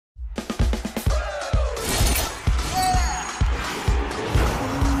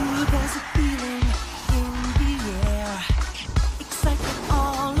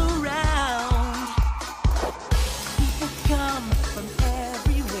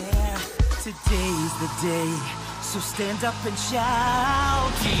Today's the day, so stand up and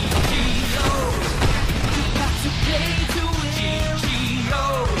shout. GGO, you got to play to win. GGO,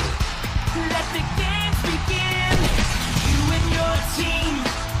 let the games begin. You and your team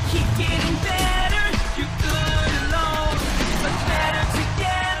keep getting better. You're good alone, but better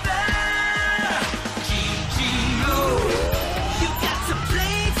together. GGO, you got to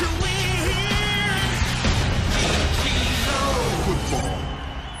play to win. GGO football.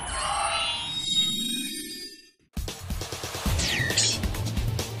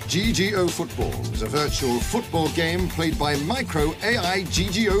 GGO Football is a virtual football game played by micro AI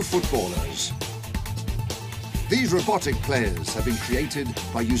GGO footballers. These robotic players have been created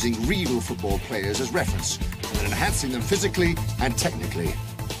by using real football players as reference and then enhancing them physically and technically.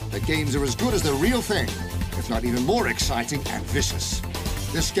 The games are as good as the real thing, if not even more exciting and vicious.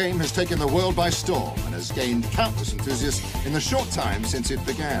 This game has taken the world by storm and has gained countless enthusiasts in the short time since it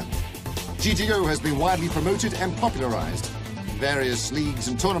began. GGO has been widely promoted and popularized. Various leagues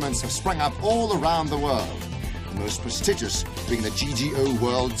and tournaments have sprung up all around the world, the most prestigious being the GGO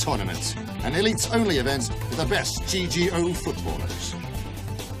World Tournament, an elites-only event for the best GGO footballers.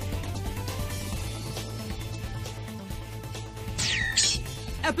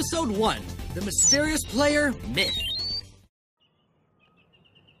 Episode 1, The Mysterious Player Myth.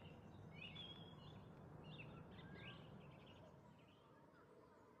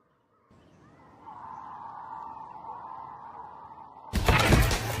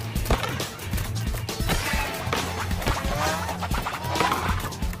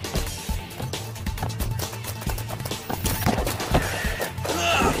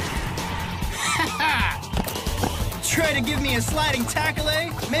 Try to give me a sliding tackle, eh?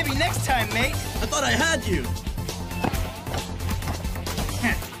 Maybe next time, mate. I thought I had you.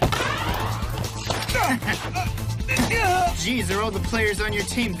 Jeez, are all the players on your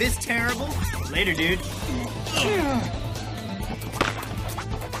team this terrible? Later, dude.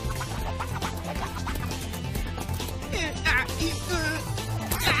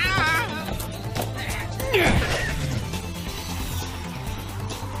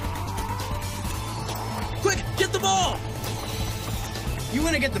 Quick, get the ball! You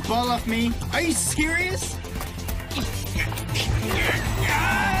want to get the ball off me? Are you serious?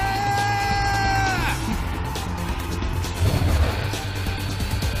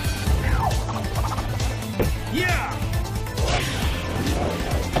 Yeah!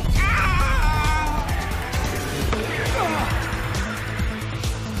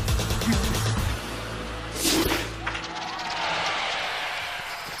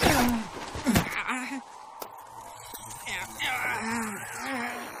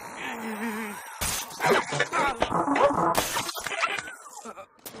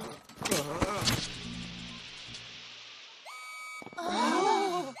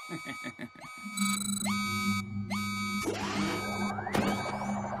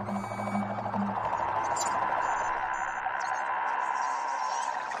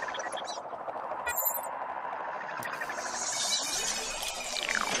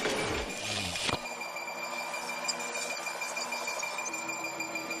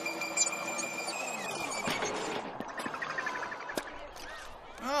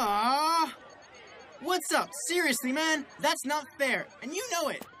 Aww. What's up? Seriously, man? That's not fair, and you know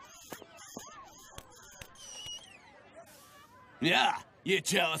it. Yeah, you're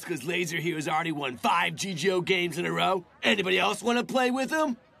jealous because Laser Hero's already won 5 GGO games in a row? Anybody else want to play with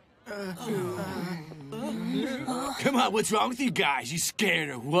him? Come on, what's wrong with you guys? You scared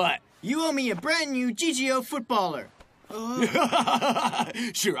or what? You owe me a brand new GGO footballer.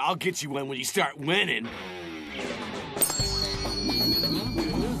 Sure, I'll get you one when you start winning.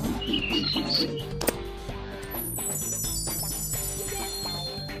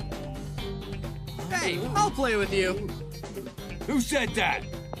 Hey, I'll play with you. Who said that?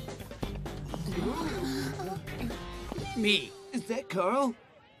 Me. Is that Carl?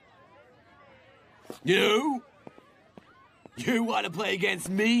 You? You want to play against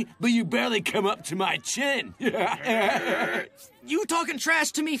me, but you barely come up to my chin. You talking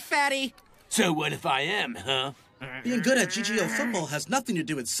trash to me, fatty? So what if I am, huh? Being good at GGO football has nothing to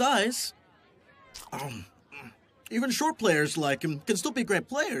do with size. Even short players like him can still be great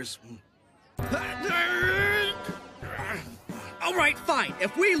players. All right, fine.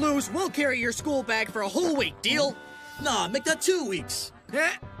 If we lose, we'll carry your school bag for a whole week. Deal? Nah, make that 2 weeks.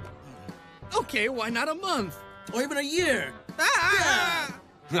 Okay, why not a month? Or even a year. Ah!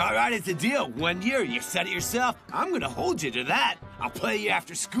 All right, it's a deal. 1 year, you said it yourself. I'm gonna hold you to that. I'll play you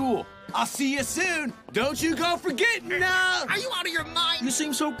after school. I'll see you soon. Don't you go forgetting now. Are you out of your mind? You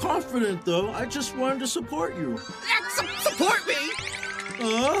seem so confident, though. I just wanted to support you. Support me?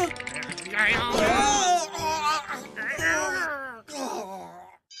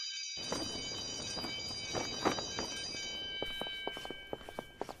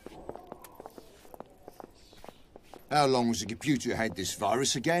 How long has the computer had this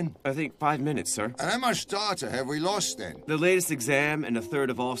virus again? I think 5 minutes, sir. And how much data have we lost then? The latest exam and a third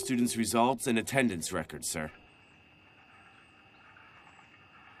of all students' results and attendance records, sir.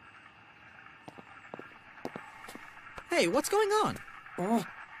 Hey, what's going on?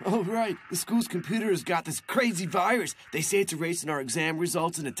 Oh, right. The school's computer has got this crazy virus. They say it's erasing our exam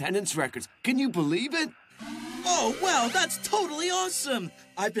results and attendance records. Can you believe it? Oh, wow, that's totally awesome!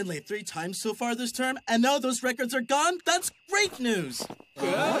 I've been late 3 times so far this term, and now those records are gone? That's great news!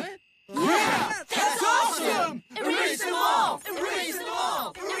 Yeah! That's awesome! Erase them all! Erase them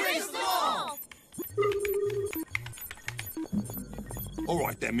all! Erase them all! All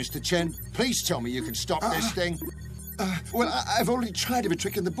right then, Mr. Chen. Please tell me you can stop this thing. Well, I've already tried every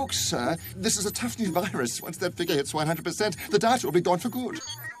trick in the book, sir. This is a tough new virus. Once that figure hits 100%, the data will be gone for good.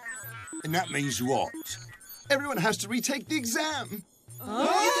 And that means what? Everyone has to retake the exam. You're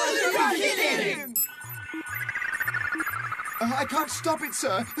kidding! I can't stop it,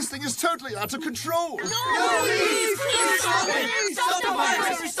 sir. This thing is totally out of control. No, please stop it! Stop the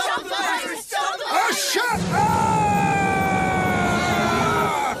virus! Stop the virus! Stop the virus! Oh, shut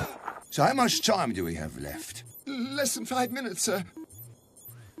up! So how much time do we have left? Less than 5 minutes, sir.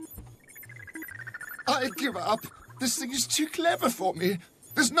 I give up. This thing is too clever for me.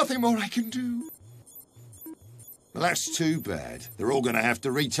 There's nothing more I can do. Well, that's too bad. They're all going to have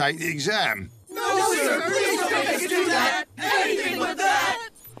to retake the exam. No, sir! Please don't make us do that! Anything but that!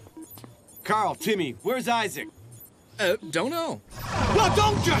 Carl, Timmy, where's Isaac? Don't know. Well,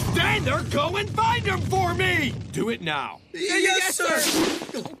 don't just stand there. Go and find him for me. Do it now. Yes, sir!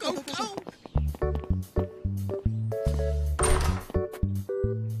 Go, go, go!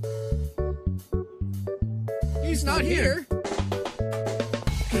 He's not here.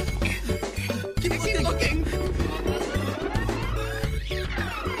 Keep looking.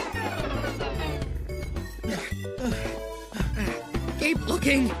 Keep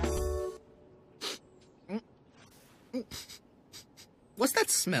looking. What's that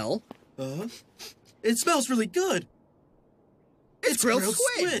smell? It smells really good. It's grilled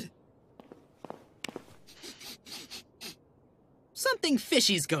squid. Something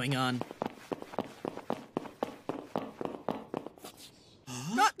fishy's going on.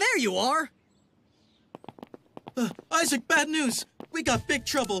 There you are! Isaac, bad news! We got big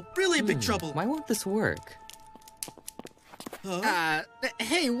trouble, really big trouble. Why won't this work?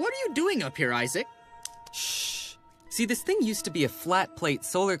 Hey, what are you doing up here, Isaac? Shh. See, this thing used to be a flat plate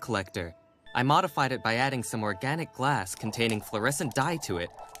solar collector. I modified it by adding some organic glass containing fluorescent dye to it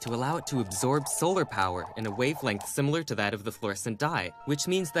to allow it to absorb solar power in a wavelength similar to that of the fluorescent dye, which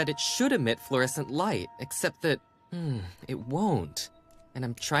means that it should emit fluorescent light, except that, it won't. And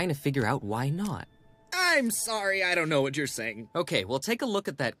I'm trying to figure out why not. I'm sorry, I don't know what you're saying. Okay, well, take a look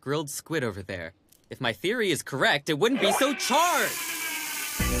at that grilled squid over there. If my theory is correct, it wouldn't be so charged!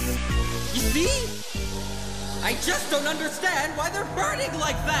 You see? I just don't understand why they're burning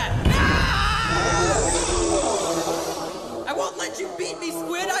like that! I won't let you beat me,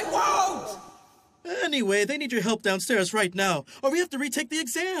 Squid! I won't! Anyway, they need your help downstairs right now, or we have to retake the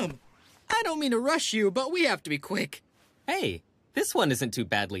exam. I don't mean to rush you, but we have to be quick. Hey, this one isn't too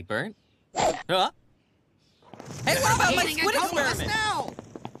badly burnt. Huh? Hey, what about my squid experiment? Now!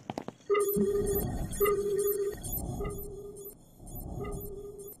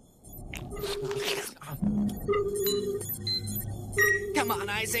 Come on,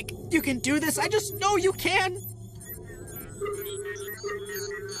 Isaac. You can do this. I just know you can.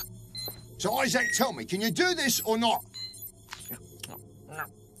 So, Isaac, tell me, can you do this or not?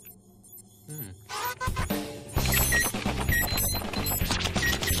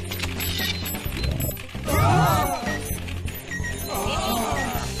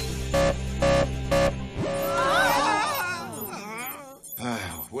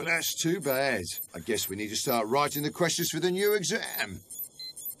 Well, that's too bad. I guess we need to start writing the questions for the new exam.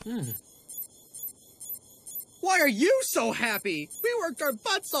 Why are you so happy? We worked our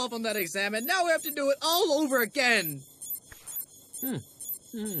butts off on that exam, and now we have to do it all over again.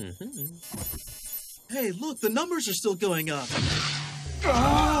 Hey, look, the numbers are still going up.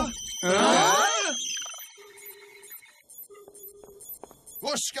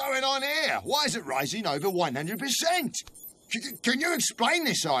 What's going on here? Why is it rising over 100%? Can you explain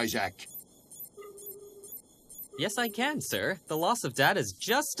this, Isaac? Yes, I can, sir. The loss of data is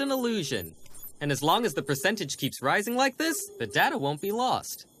just an illusion. And as long as the percentage keeps rising like this, the data won't be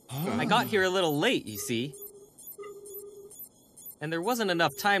lost. I got here a little late, you see. and there wasn't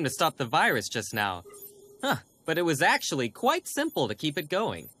enough time to stop the virus just now. Huh, but it was actually quite simple to keep it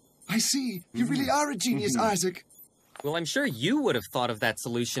going. I see. You really are a genius, Isaac. Well, I'm sure you would have thought of that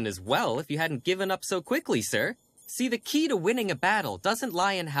solution as well if you hadn't given up so quickly, sir. See, the key to winning a battle doesn't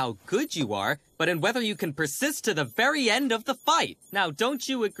lie in how good you are, but in whether you can persist to the very end of the fight. Now, don't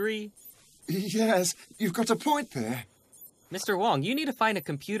you agree? Yes, you've got a point there. Mr. Wong, you need to find a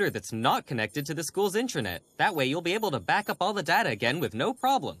computer that's not connected to the school's intranet. That way you'll be able to back up all the data again with no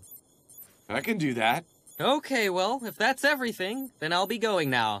problem. I can do that. Okay, well, if that's everything, then I'll be going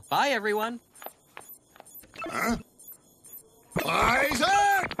now. Bye, everyone. Huh?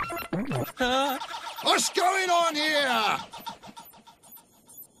 Isaac! What's going on here?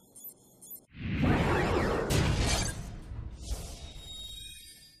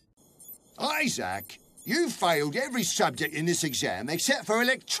 Isaac, you failed every subject in this exam except for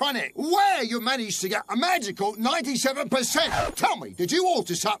electronic, where you managed to get a magical 97%. Tell me, did you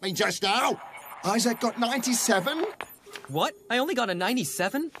alter something just now? Isaac got 97? What? I only got a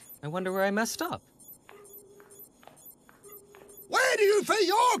 97? I wonder where I messed up. Where do you think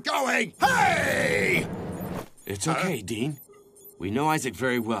you're going? Hey! It's okay, Dean. We know Isaac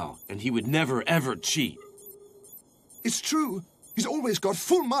very well, and he would never, ever cheat. It's true. He's always got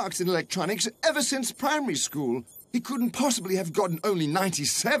full marks in electronics ever since primary school. He couldn't possibly have gotten only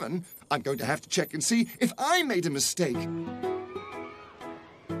 97. I'm going to have to check and see if I made a mistake.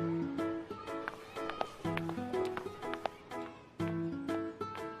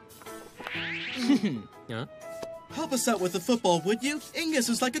 Huh? Help us out with the football, would you? Ingus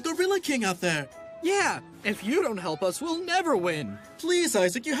is like a gorilla king out there. Yeah, if you don't help us, we'll never win. Please,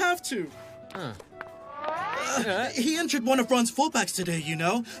 Isaac, you have to. He injured one of Ron's fullbacks today, you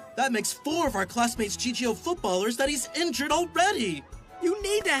know. That makes 4 of our classmates' GGO footballers that he's injured already. You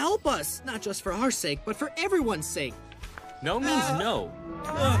need to help us, not just for our sake, but for everyone's sake. No means no.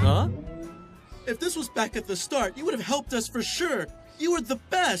 Huh? If this was back at the start, you would have helped us for sure. You were the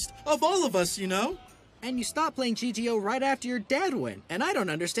best of all of us, you know. And you stopped playing GGO right after your dad went, and I don't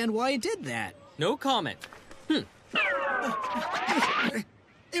understand why you did that. No comment.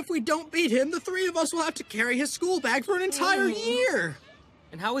 If we don't beat him, the 3 of us will have to carry his school bag for an entire year.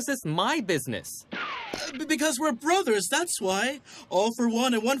 And how is this my business? Because we're brothers, that's why. All for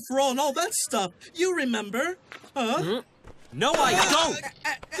one and one for all and all that stuff. You remember? Huh? No, I don't!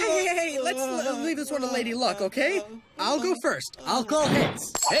 Hey, let's leave this one to Lady Luck, okay? I'll go first. I'll call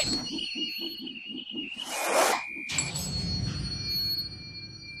heads. Hey!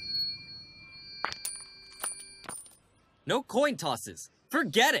 No coin tosses.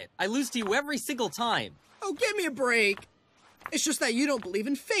 Forget it. I lose to you every single time. Oh, give me a break. It's just that you don't believe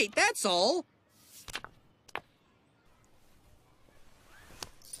in fate, that's all.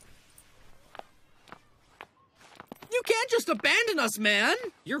 You can't just abandon us, man!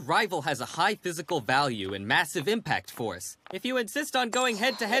 Your rival has a high physical value and massive impact force. If you insist on going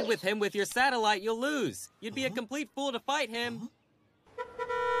head-to-head with him with your satellite, you'll lose. You'd be a complete fool to fight him.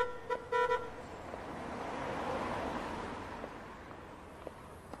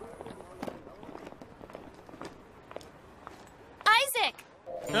 Isaac!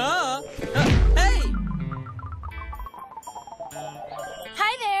 Hey!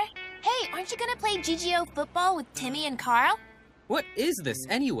 Hi there. Hey, aren't you gonna play GGO football with Timmy and Carl? What is this,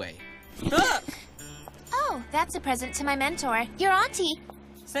 anyway? Oh, that's a present to my mentor, your auntie.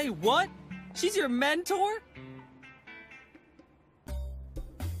 Say what? She's your mentor?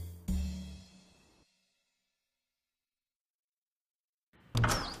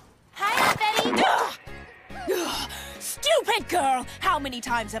 Hi, Betty. Stupid girl! How many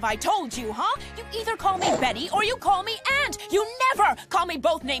times have I told you, huh? You either call me Betty or you call me Aunt. You never call me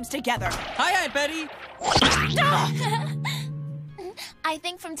both names together. Hi, Aunt Betty. I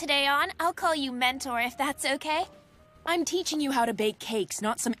think from today on, I'll call you Mentor if that's okay. I'm teaching you how to bake cakes,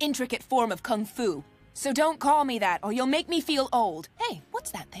 not some intricate form of kung fu. So don't call me that or you'll make me feel old. Hey,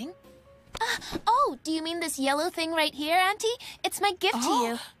 what's that thing? Oh, do you mean this yellow thing right here, Auntie? It's my gift to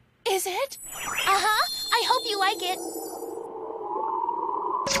you. Is it? Uh-huh. I hope you like it.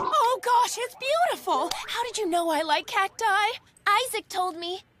 Oh gosh, it's beautiful. How did you know I like cacti? Isaac told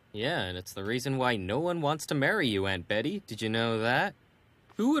me. Yeah, and it's the reason why no one wants to marry you, Aunt Betty. Did you know that?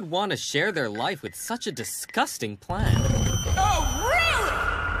 Who would want to share their life with such a disgusting plan? Oh, really?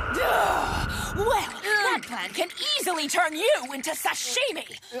 Well, that plan can easily turn you into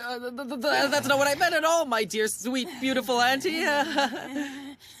sashimi. That's not what I meant at all, my dear, sweet, beautiful auntie.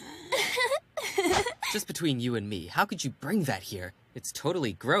 Just between you and me, how could you bring that here? It's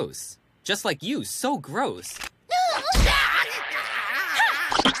totally gross. Just like you, so gross.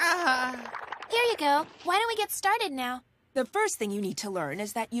 Here you go. Why don't we get started now? The first thing you need to learn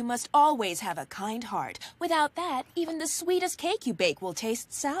is that you must always have a kind heart. Without that, even the sweetest cake you bake will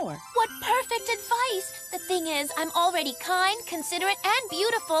taste sour. What perfect advice! The thing is, I'm already kind, considerate, and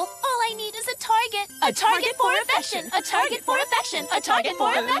beautiful. All I need is a target. A target for affection. A target for affection. A target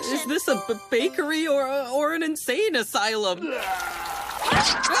for affection. Is this a bakery or an insane asylum? They're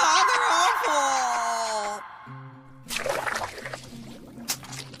awful!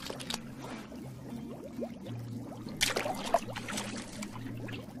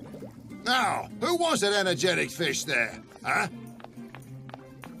 Now, who was that energetic fish there, huh?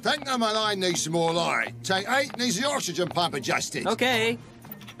 Take them and I need some more light. Take 8 needs the oxygen pump adjusted. Okay.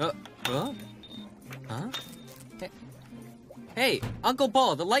 Huh? Hey, Uncle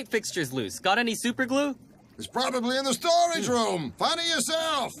Paul, the light fixture's loose. Got any super glue? It's probably in the storage room. Find it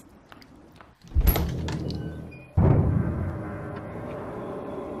yourself.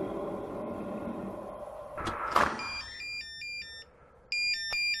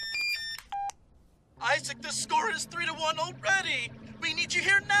 Isaac, the score is 3-1 already. We need you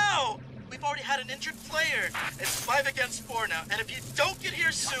here now. We've already had an injured player. It's 5 against 4 now, and if you don't get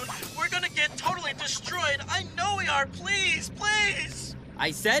here soon, we're gonna get totally destroyed. I know we are. Please, please.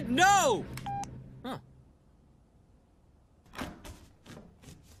 I said no! Huh.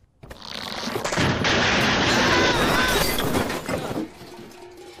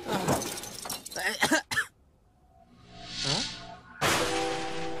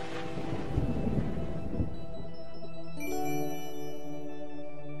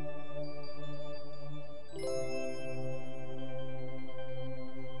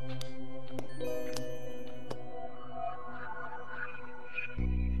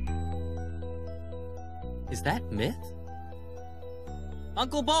 Is that Myth?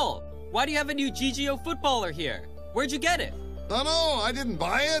 Uncle Ball, why do you have a new GGO footballer here? Where'd you get it? No, I didn't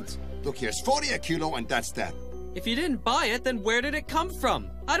buy it. Look, here's 40 a kilo and that's that. If you didn't buy it, then where did it come from?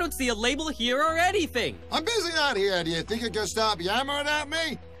 I don't see a label here or anything. I'm busy out here. Do you think you can stop yammering at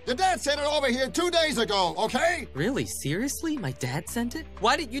me? Your dad sent it over here 2 days ago, okay? Really? Seriously? My dad sent it?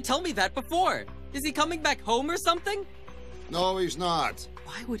 Why didn't you tell me that before? Is he coming back home or something? No, he's not.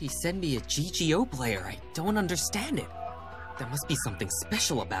 Why would he send me a GGO player? I don't understand it. There must be something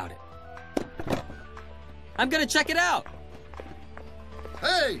special about it. I'm gonna check it out.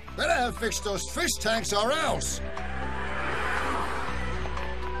 Hey, better have fixed those fish tanks or else.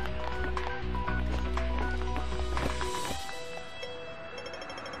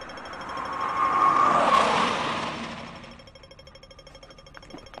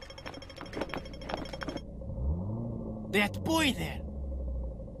 That boy there.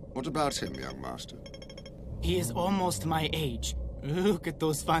 What about him, young master? He is almost my age. Look at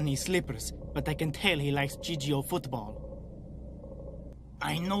those funny slippers, but I can tell he likes GGO football.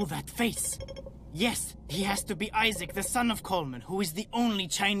 I know that face. Yes, he has to be Isaac, the son of Coleman, who is the only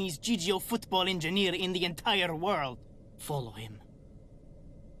Chinese GGO football engineer in the entire world. Follow him.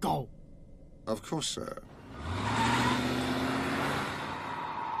 Go. Of course, sir.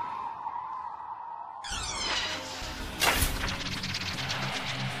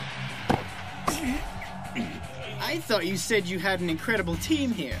 I thought you said you had an incredible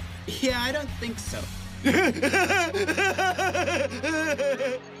team here. Yeah, I don't think so.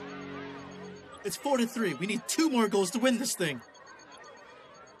 It's 4-3. We need 2 more goals to win this thing.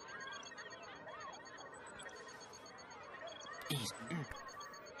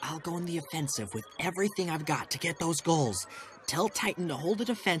 I'll go on the offensive with everything I've got to get those goals. Tell Titan to hold the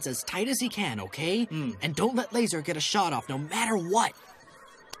defense as tight as he can, okay? And don't let Laser get a shot off no matter what.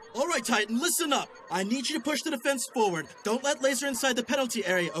 All right, Titan, listen up. I need you to push the defense forward. Don't let Laser inside the penalty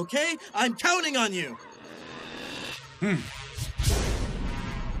area, okay? I'm counting on you.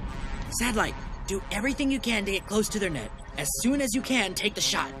 Sadlight, do everything you can to get close to their net. As soon as you can, take the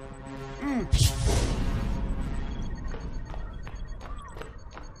shot.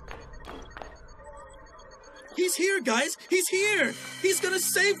 He's here, guys. He's here. He's gonna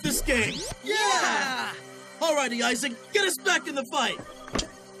save this game. Yeah! Alrighty, Isaac, get us back in the fight.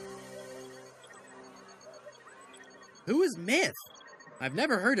 Who is Myth? I've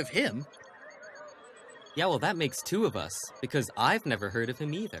never heard of him. Yeah, well, that makes 2 of us, because I've never heard of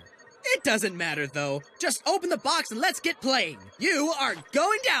him either. It doesn't matter, though. Just open the box and let's get playing. You are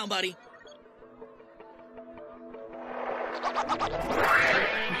going down, buddy.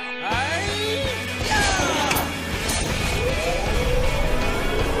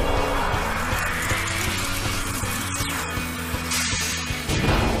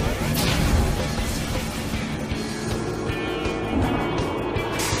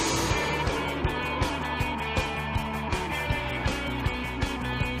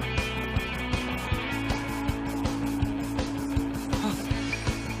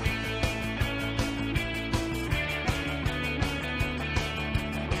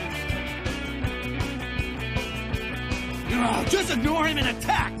 Oh, just ignore him and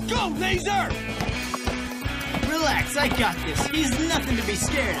attack! Go, Laser! Relax, I got this. He's nothing to be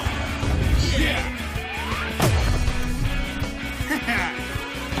scared of. Yeah!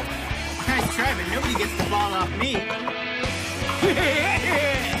 Nice try, but nobody gets the ball off me.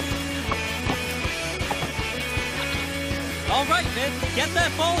 All right, Vid, get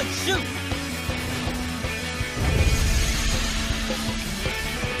that ball and shoot!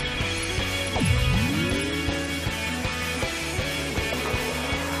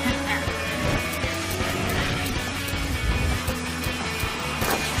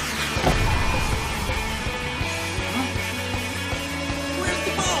 Where's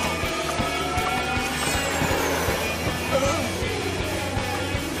the ball?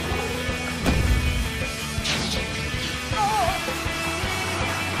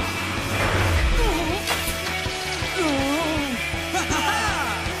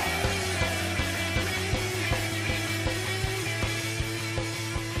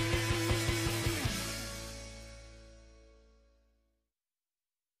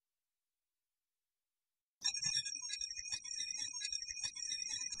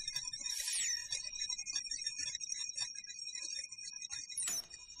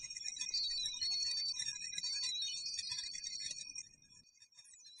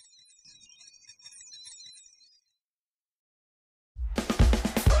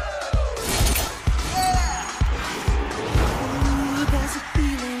 There's a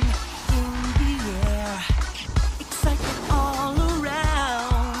feeling in the air, excitement all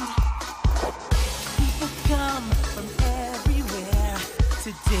around. People come from everywhere.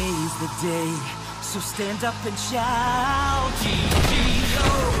 Today's the day, so stand up and shout. GGO,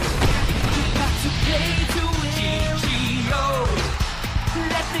 you got to play